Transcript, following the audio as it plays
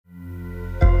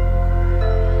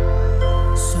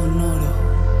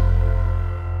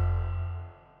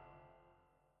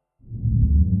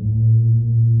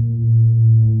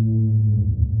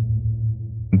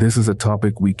This is a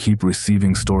topic we keep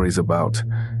receiving stories about.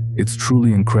 It's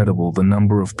truly incredible the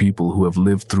number of people who have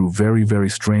lived through very,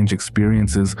 very strange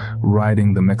experiences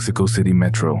riding the Mexico City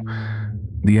Metro.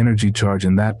 The energy charge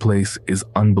in that place is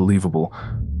unbelievable,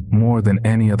 more than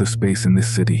any other space in this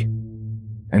city.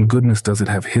 And goodness does it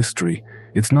have history.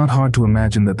 It's not hard to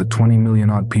imagine that the 20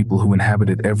 million odd people who inhabit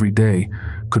it every day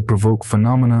could provoke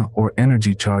phenomena or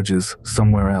energy charges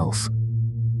somewhere else.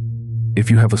 If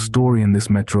you have a story in this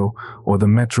metro or the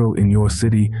metro in your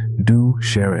city, do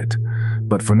share it.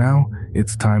 But for now,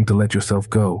 it's time to let yourself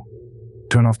go.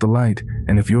 Turn off the light,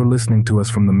 and if you're listening to us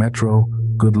from the metro,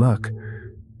 good luck.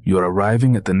 You're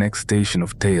arriving at the next station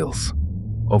of Tales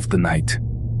of the Night.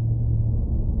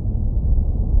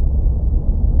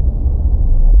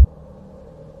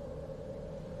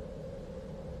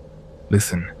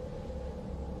 Listen,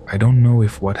 I don't know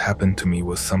if what happened to me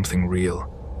was something real,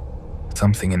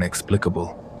 something inexplicable,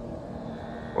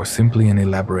 or simply an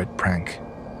elaborate prank.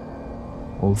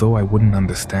 Although I wouldn't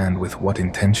understand with what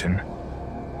intention,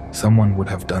 someone would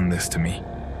have done this to me.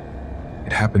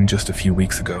 It happened just a few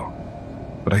weeks ago,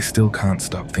 but I still can't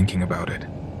stop thinking about it.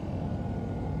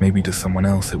 Maybe to someone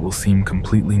else it will seem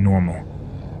completely normal,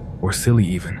 or silly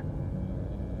even.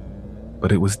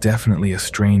 But it was definitely a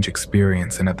strange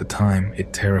experience, and at the time,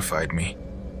 it terrified me.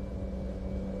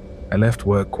 I left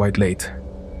work quite late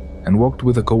and walked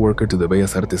with a coworker to the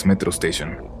Bellas Artes metro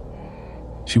station.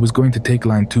 She was going to take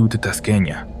line 2 to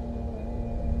Tasqueña,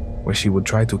 where she would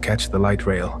try to catch the light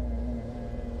rail.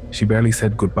 She barely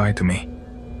said goodbye to me,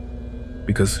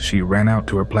 because she ran out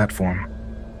to her platform.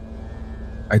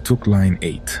 I took line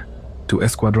 8 to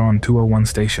Escuadron 201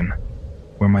 station,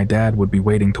 where my dad would be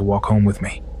waiting to walk home with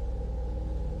me.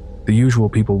 The usual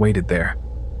people waited there,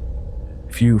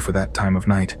 few for that time of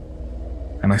night,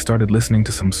 and I started listening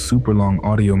to some super long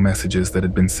audio messages that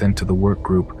had been sent to the work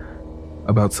group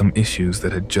about some issues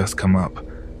that had just come up.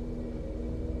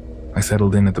 I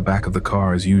settled in at the back of the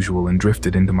car as usual and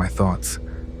drifted into my thoughts.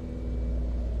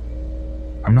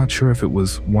 I'm not sure if it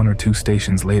was 1 or 2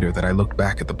 stations later that I looked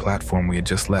back at the platform we had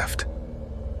just left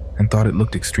and thought it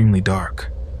looked extremely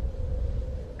dark,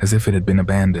 as if it had been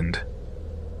abandoned.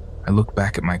 I looked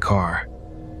back at my car,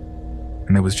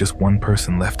 and there was just one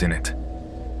person left in it.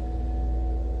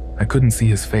 I couldn't see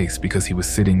his face because he was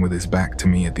sitting with his back to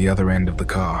me at the other end of the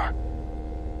car.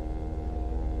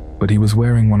 But he was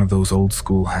wearing one of those old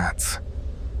school hats.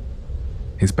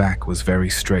 His back was very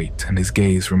straight and his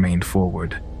gaze remained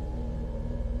forward.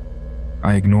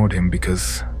 I ignored him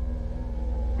because,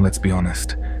 let's be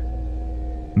honest,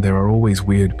 there are always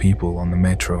weird people on the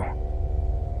metro.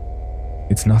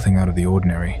 It's nothing out of the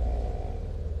ordinary,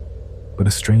 but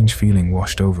a strange feeling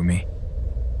washed over me.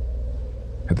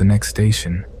 At the next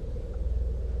station,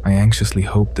 I anxiously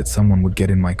hoped that someone would get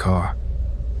in my car,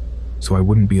 so I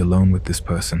wouldn't be alone with this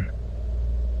person.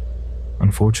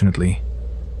 Unfortunately,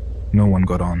 no one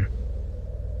got on.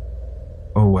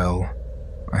 Oh well,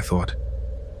 I thought.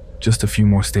 Just a few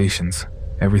more stations,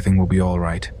 everything will be all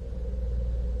right.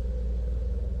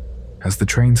 As the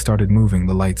train started moving,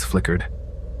 the lights flickered.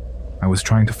 I was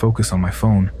trying to focus on my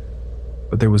phone,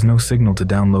 but there was no signal to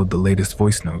download the latest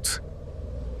voice notes.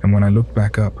 And when I looked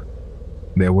back up,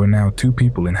 there were now 2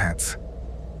 people in hats,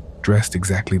 dressed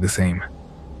exactly the same.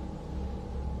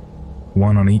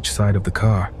 One on each side of the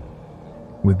car,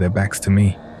 with their backs to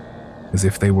me, as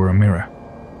if they were a mirror.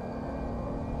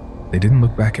 They didn't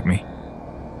look back at me.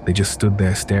 They just stood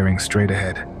there staring straight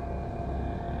ahead.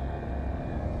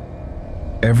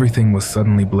 Everything was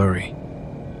suddenly blurry.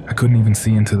 I couldn't even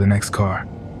see into the next car.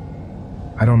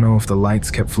 I don't know if the lights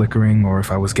kept flickering or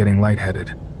if I was getting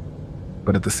lightheaded,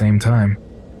 but at the same time,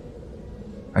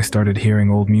 I started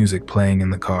hearing old music playing in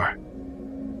the car.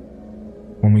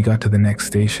 When we got to the next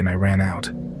station, I ran out.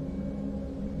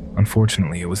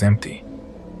 Unfortunately, it was empty,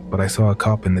 but I saw a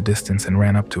cop in the distance and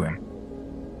ran up to him.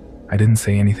 I didn't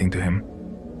say anything to him,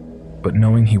 but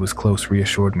knowing he was close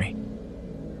reassured me.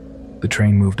 The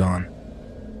train moved on.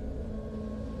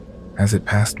 As it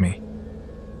passed me,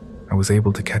 I was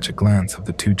able to catch a glance of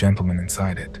the 2 gentlemen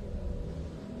inside it.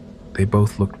 They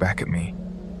both looked back at me,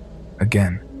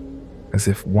 again, as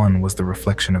if one was the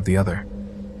reflection of the other,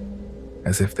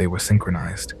 as if they were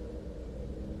synchronized,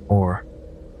 or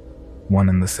one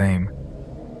and the same.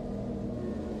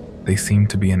 They seemed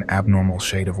to be an abnormal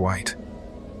shade of white,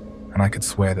 and I could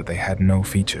swear that they had no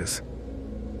features.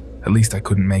 At least I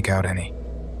couldn't make out any.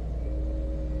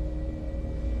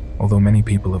 Although many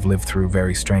people have lived through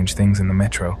very strange things in the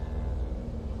metro,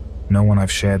 no one I've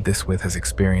shared this with has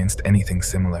experienced anything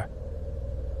similar.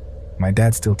 My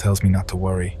dad still tells me not to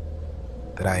worry,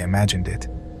 that I imagined it.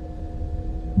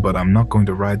 But I'm not going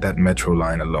to ride that metro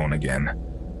line alone again.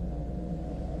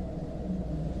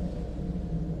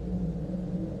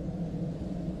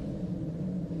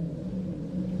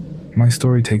 My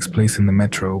story takes place in the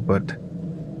metro, but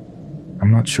I'm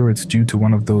not sure it's due to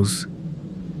one of those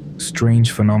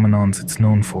strange phenomenons it's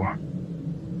known for.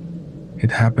 It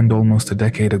happened almost a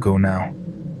decade ago now.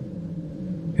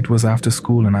 It was after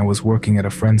school and I was working at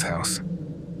a friend's house.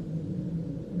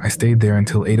 I stayed there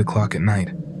until 8 o'clock at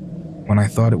night, when I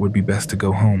thought it would be best to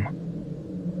go home.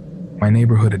 My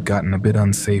neighborhood had gotten a bit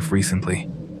unsafe recently.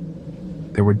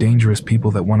 There were dangerous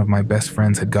people that one of my best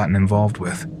friends had gotten involved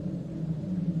with.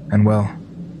 And well,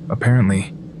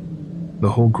 apparently,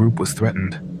 the whole group was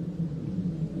threatened.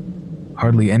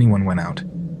 Hardly anyone went out.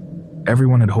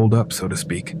 Everyone had holed up, so to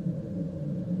speak.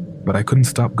 But I couldn't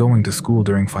stop going to school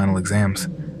during final exams.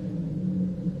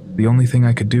 The only thing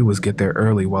I could do was get there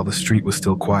early while the street was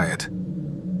still quiet.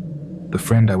 The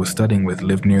friend I was studying with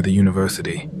lived near the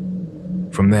university.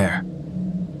 From there,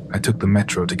 I took the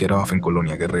metro to get off in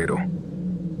Colonia Guerrero.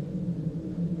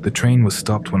 The train was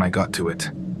stopped when I got to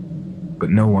it, but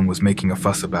no one was making a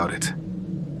fuss about it.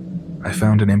 I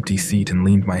found an empty seat and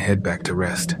leaned my head back to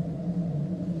rest.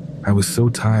 I was so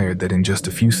tired that in just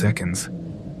a few seconds,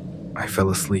 I fell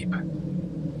asleep.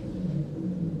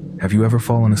 Have you ever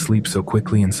fallen asleep so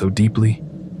quickly and so deeply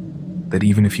that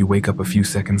even if you wake up a few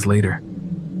seconds later,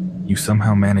 you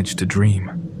somehow manage to dream?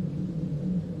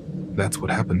 That's what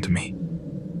happened to me.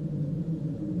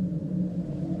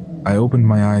 I opened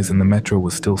my eyes and the metro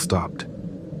was still stopped.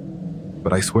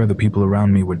 But I swear the people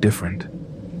around me were different.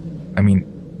 I mean,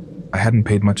 I hadn't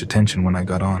paid much attention when I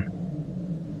got on.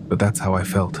 But that's how I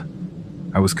felt.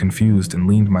 I was confused and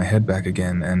leaned my head back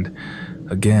again and,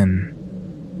 again,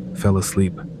 fell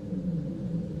asleep.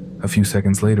 A few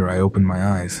seconds later, I opened my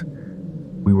eyes.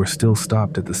 We were still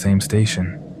stopped at the same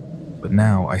station. But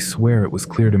now, I swear it was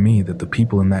clear to me that the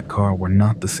people in that car were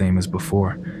not the same as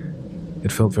before.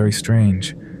 It felt very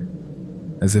strange,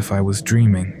 as if I was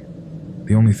dreaming.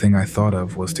 The only thing I thought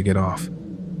of was to get off.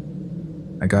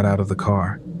 I got out of the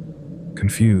car,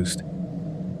 confused,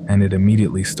 and it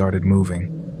immediately started moving.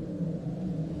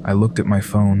 I looked at my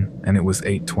phone, and it was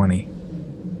 8:20.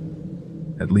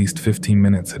 At least 15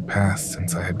 minutes had passed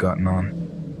since I had gotten on,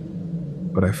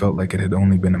 but I felt like it had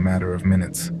only been a matter of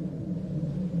minutes.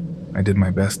 I did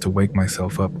my best to wake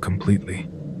myself up completely,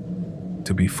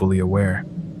 to be fully aware.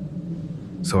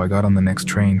 So I got on the next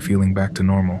train feeling back to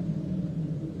normal,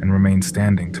 and remained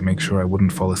standing to make sure I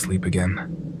wouldn't fall asleep again.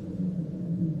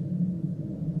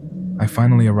 I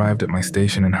finally arrived at my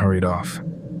station and hurried off.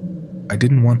 I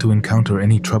didn't want to encounter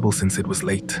any trouble since it was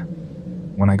late.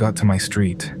 When I got to my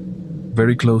street,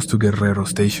 very close to Guerrero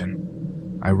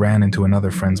Station, I ran into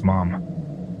another friend's mom.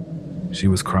 She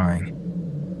was crying.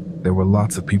 There were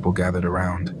lots of people gathered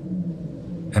around,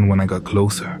 and when I got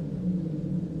closer,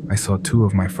 I saw two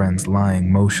of my friends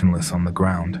lying motionless on the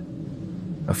ground.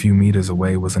 A few meters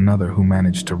away was another who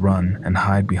managed to run and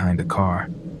hide behind a car.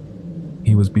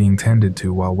 He was being tended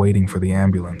to while waiting for the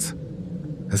ambulance.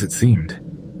 As it seemed,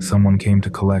 someone came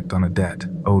to collect on a debt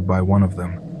owed by one of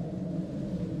them,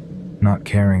 not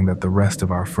caring that the rest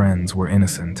of our friends were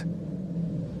innocent.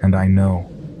 And I know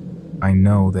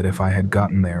that if I had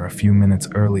gotten there a few minutes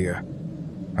earlier,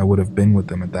 I would have been with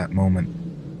them at that moment.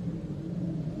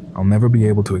 I'll never be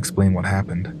able to explain what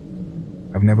happened.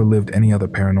 I've never lived any other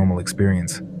paranormal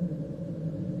experience,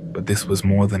 but this was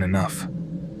more than enough.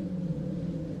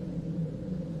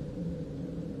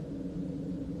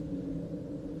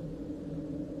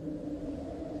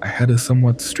 I had a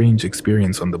somewhat strange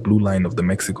experience on the Blue Line of the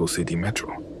Mexico City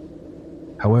Metro.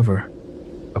 However,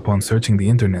 upon searching the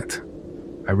internet,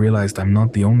 I realized I'm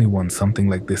not the only one something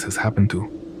like this has happened to.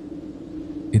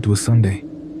 It was Sunday,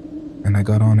 and I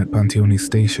got on at Panteones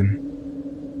Station.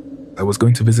 I was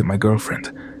going to visit my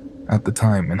girlfriend at the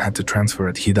time and had to transfer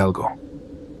at Hidalgo.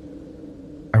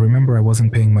 I remember I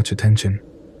wasn't paying much attention.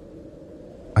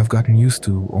 I've gotten used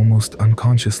to almost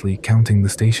unconsciously counting the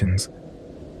stations.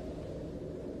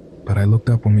 But I looked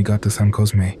up when we got to San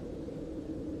Cosme.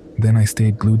 Then I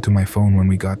stayed glued to my phone when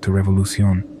we got to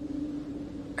Revolucion.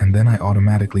 And then I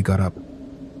automatically got up,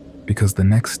 because the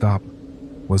next stop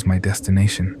was my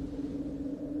destination.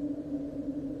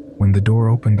 When the door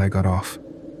opened, I got off.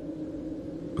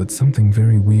 But something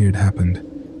very weird happened.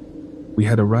 We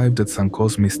had arrived at San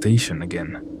Cosme Station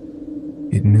again.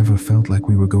 It never felt like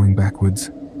we were going backwards.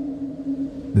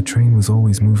 The train was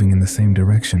always moving in the same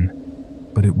direction,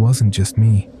 but it wasn't just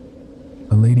me.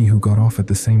 A lady who got off at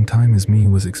the same time as me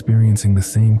was experiencing the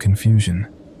same confusion.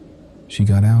 She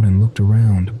got out and looked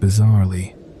around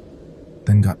bizarrely,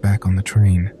 then got back on the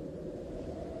train,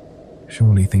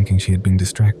 surely thinking she had been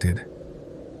distracted,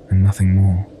 and nothing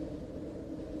more.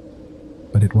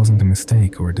 But it wasn't a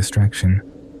mistake or a distraction.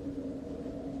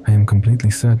 I am completely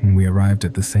certain we arrived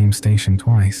at the same station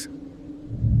twice.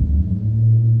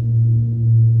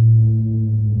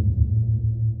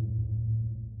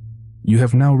 You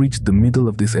have now reached the middle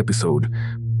of this episode.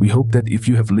 We hope that if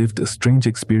you have lived a strange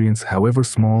experience, however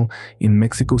small, in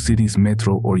Mexico City's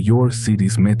metro or your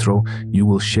city's metro, you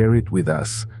will share it with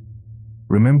us.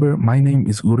 Remember, my name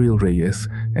is Uriel Reyes,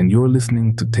 and you're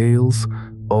listening to Tales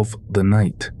of the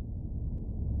Night.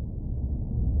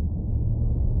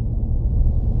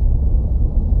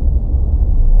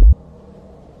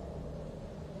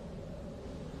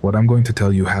 What I'm going to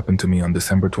tell you happened to me on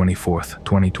December 24th,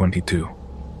 2022.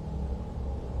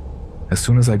 As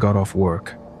soon as I got off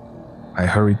work, I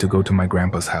hurried to go to my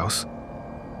grandpa's house,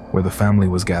 where the family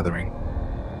was gathering,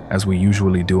 as we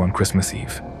usually do on Christmas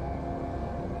Eve.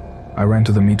 I ran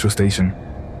to the metro station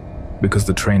because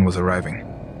the train was arriving.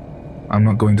 I'm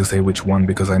not going to say which one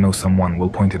because I know someone will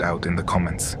point it out in the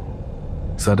comments.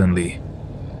 Suddenly,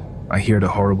 I heard a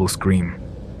horrible scream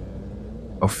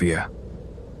of fear.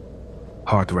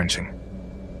 Heart-wrenching.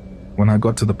 When I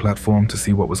got to the platform to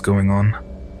see what was going on,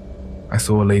 I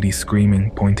saw a lady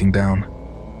screaming, pointing down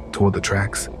toward the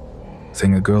tracks,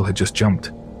 saying a girl had just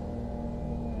jumped.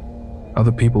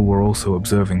 Other people were also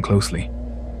observing closely.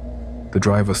 The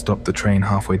driver stopped the train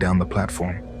halfway down the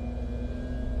platform.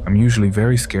 I'm usually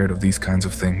very scared of these kinds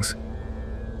of things,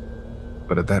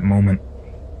 but at that moment,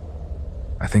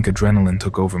 I think adrenaline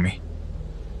took over me.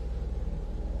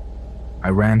 I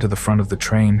ran to the front of the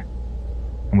train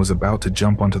and was about to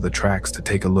jump onto the tracks to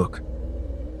take a look,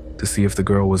 to see if the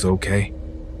girl was okay.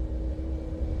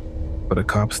 But a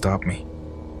cop stopped me.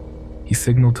 He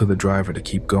signaled to the driver to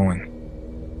keep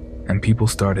going, and people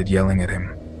started yelling at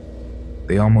him.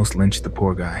 They almost lynched the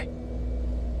poor guy.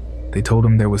 They told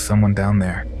him there was someone down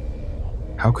there.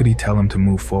 How could he tell him to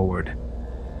move forward?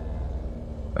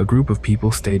 A group of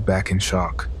people stayed back in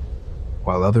shock,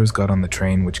 while others got on the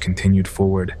train, which continued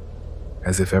forward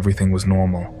as if everything was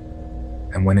normal.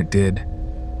 And when it did,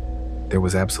 there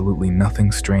was absolutely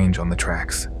nothing strange on the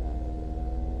tracks.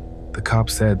 The cop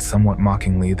said somewhat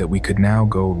mockingly that we could now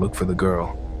go look for the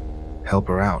girl, help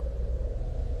her out.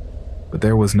 But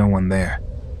there was no one there.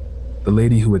 The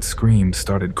lady who had screamed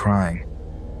started crying.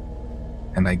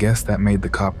 And I guess that made the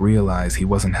cop realize he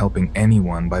wasn't helping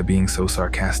anyone by being so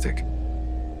sarcastic.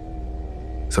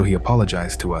 So he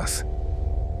apologized to us.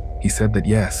 He said that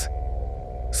yes,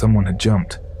 someone had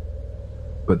jumped,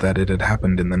 but that it had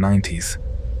happened in the 90s.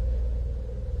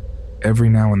 Every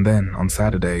now and then, on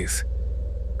Saturdays,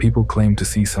 people claim to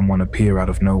see someone appear out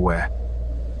of nowhere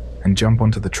and jump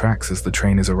onto the tracks as the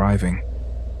train is arriving.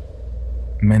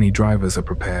 Many drivers are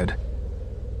prepared,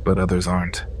 but others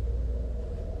aren't.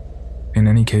 In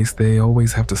any case, they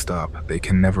always have to stop. They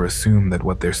can never assume that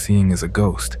what they're seeing is a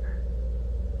ghost.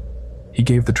 He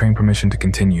gave the train permission to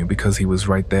continue because he was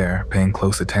right there, paying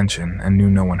close attention, and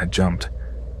knew no one had jumped.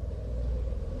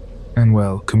 And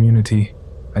well, community,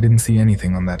 I didn't see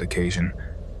anything on that occasion.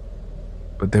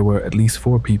 But there were at least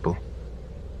 4 people,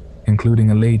 including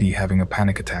a lady having a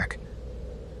panic attack,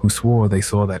 who swore they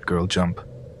saw that girl jump.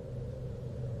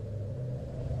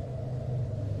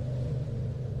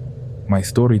 My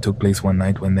story took place one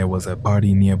night when there was a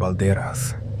party near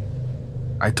Balderas.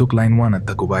 I took line 1 at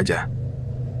Tacubaya.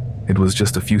 It was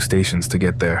just a few stations to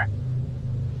get there.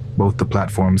 Both the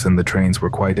platforms and the trains were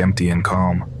quite empty and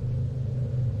calm.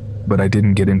 But I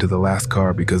didn't get into the last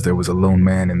car because there was a lone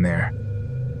man in there.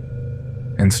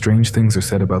 And strange things are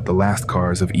said about the last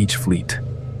cars of each fleet.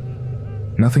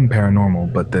 Nothing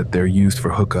paranormal, but that they're used for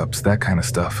hookups, that kind of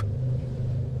stuff.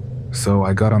 So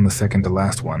I got on the second to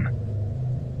last one,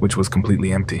 which was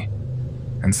completely empty,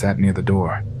 and sat near the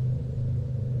door.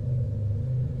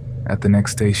 At the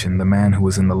next station, the man who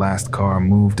was in the last car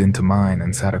moved into mine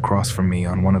and sat across from me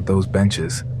on one of those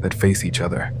benches that face each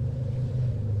other.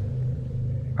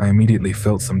 I immediately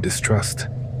felt some distrust,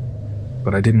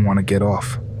 but I didn't want to get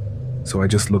off, so I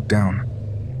just looked down.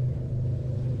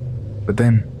 But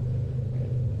then,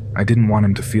 I didn't want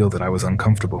him to feel that I was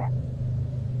uncomfortable,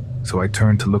 so I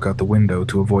turned to look out the window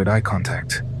to avoid eye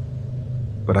contact.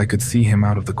 But I could see him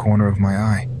out of the corner of my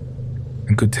eye,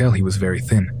 and could tell he was very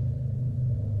thin.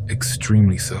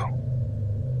 Extremely so.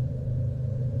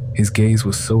 His gaze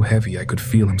was so heavy I could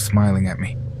feel him smiling at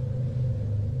me.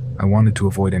 I wanted to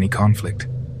avoid any conflict,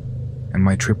 and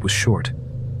my trip was short,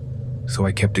 so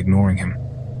I kept ignoring him.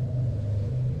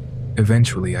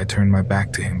 Eventually, I turned my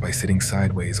back to him by sitting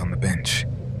sideways on the bench.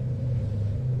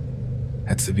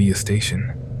 At Sevilla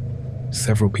Station,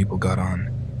 several people got on,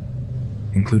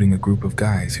 including a group of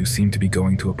guys who seemed to be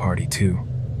going to a party too.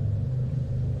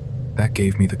 That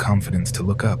gave me the confidence to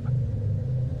look up,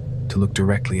 to look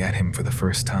directly at him for the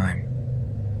first time.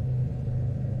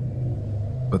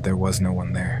 But there was no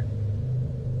one there.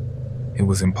 It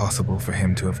was impossible for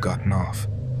him to have gotten off,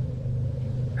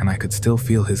 and I could still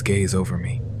feel his gaze over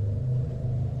me,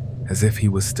 as if he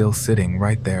was still sitting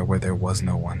right there where there was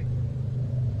no one.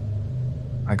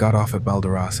 I got off at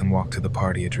Balderas and walked to the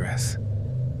party address,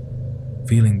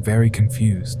 feeling very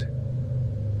confused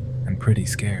and pretty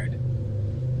scared.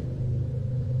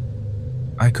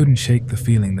 I couldn't shake the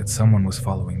feeling that someone was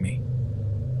following me.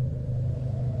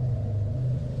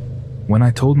 When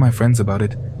I told my friends about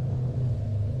it,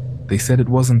 they said it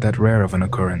wasn't that rare of an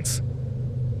occurrence,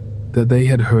 that they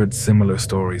had heard similar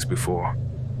stories before.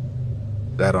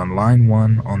 That on Line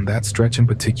 1, on that stretch in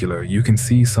particular, you can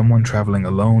see someone traveling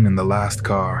alone in the last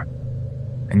car,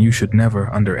 and you should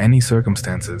never, under any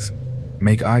circumstances,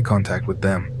 make eye contact with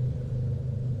them.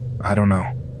 I don't know.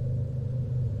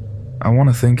 I want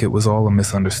to think it was all a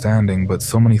misunderstanding, but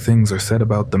so many things are said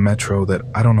about the metro that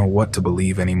I don't know what to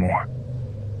believe anymore.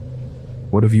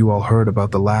 What have you all heard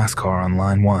about the last car on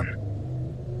Line 1?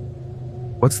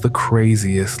 What's the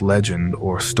craziest legend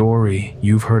or story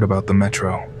you've heard about the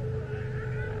metro?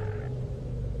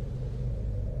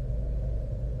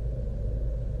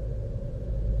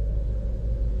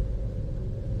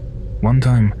 One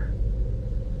time,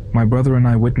 my brother and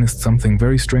I witnessed something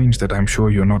very strange that I'm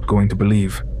sure you're not going to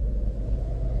believe.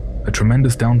 A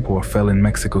tremendous downpour fell in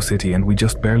Mexico City and we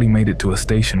just barely made it to a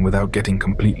station without getting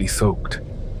completely soaked.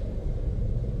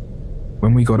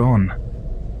 When we got on,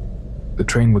 the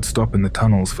train would stop in the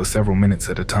tunnels for several minutes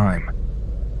at a time.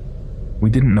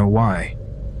 We didn't know why,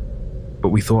 but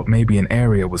we thought maybe an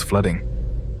area was flooding,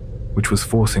 which was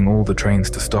forcing all the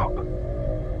trains to stop.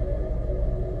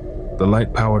 The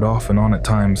light powered off and on at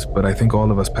times, but I think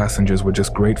all of us passengers were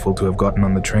just grateful to have gotten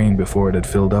on the train before it had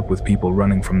filled up with people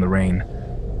running from the rain.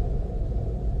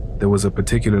 There was a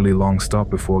particularly long stop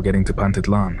before getting to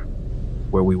Pantitlan,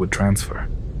 where we would transfer.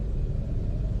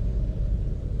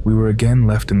 We were again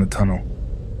left in the tunnel,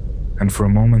 and for a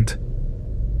moment,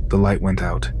 the light went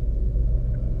out.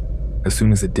 As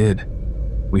soon as it did,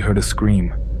 we heard a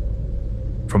scream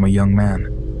from a young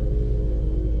man.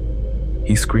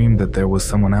 He screamed that there was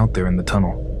someone out there in the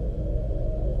tunnel.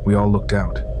 We all looked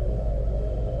out,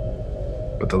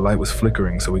 but the light was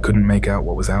flickering, so we couldn't make out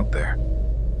what was out there.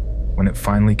 When it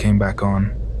finally came back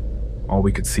on, all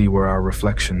we could see were our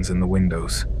reflections in the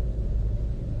windows.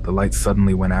 The light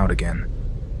suddenly went out again.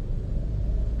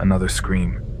 Another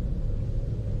scream.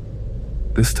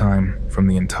 This time from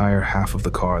the entire half of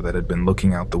the car that had been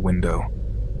looking out the window.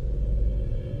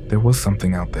 There was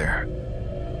something out there.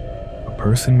 A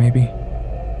person, maybe?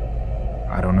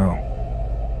 I don't know.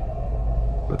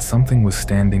 But something was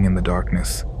standing in the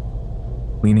darkness,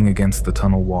 leaning against the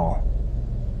tunnel wall.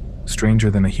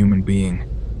 Stranger than a human being,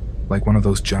 like one of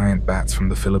those giant bats from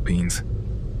the Philippines.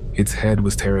 Its head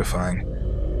was terrifying,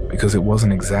 because it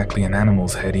wasn't exactly an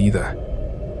animal's head either.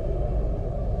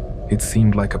 It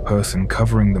seemed like a person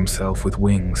covering themselves with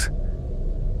wings.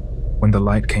 When the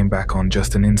light came back on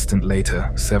just an instant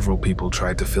later, several people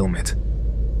tried to film it.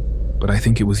 But I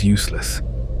think it was useless,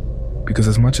 because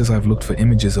as much as I've looked for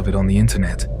images of it on the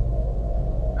internet,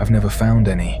 I've never found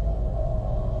any.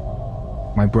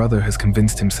 My brother has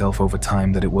convinced himself over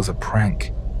time that it was a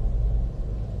prank,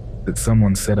 that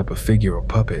someone set up a figure or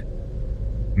puppet,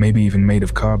 maybe even made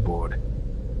of cardboard,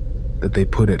 that they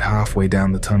put it halfway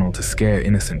down the tunnel to scare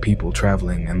innocent people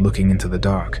traveling and looking into the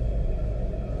dark.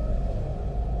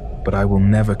 But I will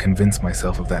never convince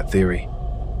myself of that theory,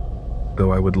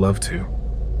 though I would love to.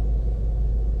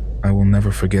 I will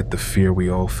never forget the fear we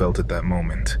all felt at that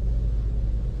moment,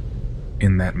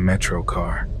 in that metro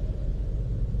car.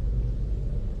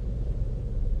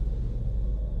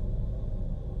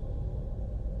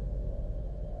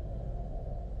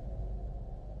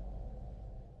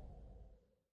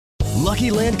 Lucky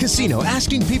Land Casino,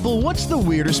 asking people, what's the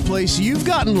weirdest place you've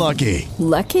gotten lucky?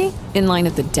 Lucky? In line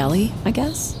at the deli, I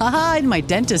guess? Aha, in my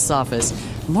dentist's office.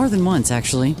 More than once,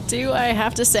 actually. Do I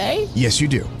have to say? Yes, you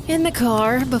do. In the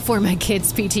car before my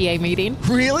kids' PTA meeting.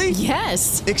 Really?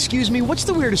 Yes. Excuse me, what's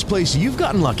the weirdest place you've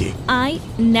gotten lucky? I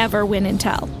never win and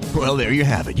tell. Well, there you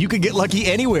have it. You can get lucky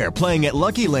anywhere, playing at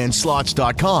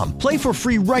LuckyLandSlots.com. Play for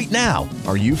free right now.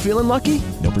 Are you feeling lucky?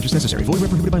 No purchase necessary. Void where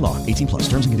prohibited by law. 18+.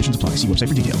 Terms and conditions apply. See website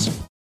for details.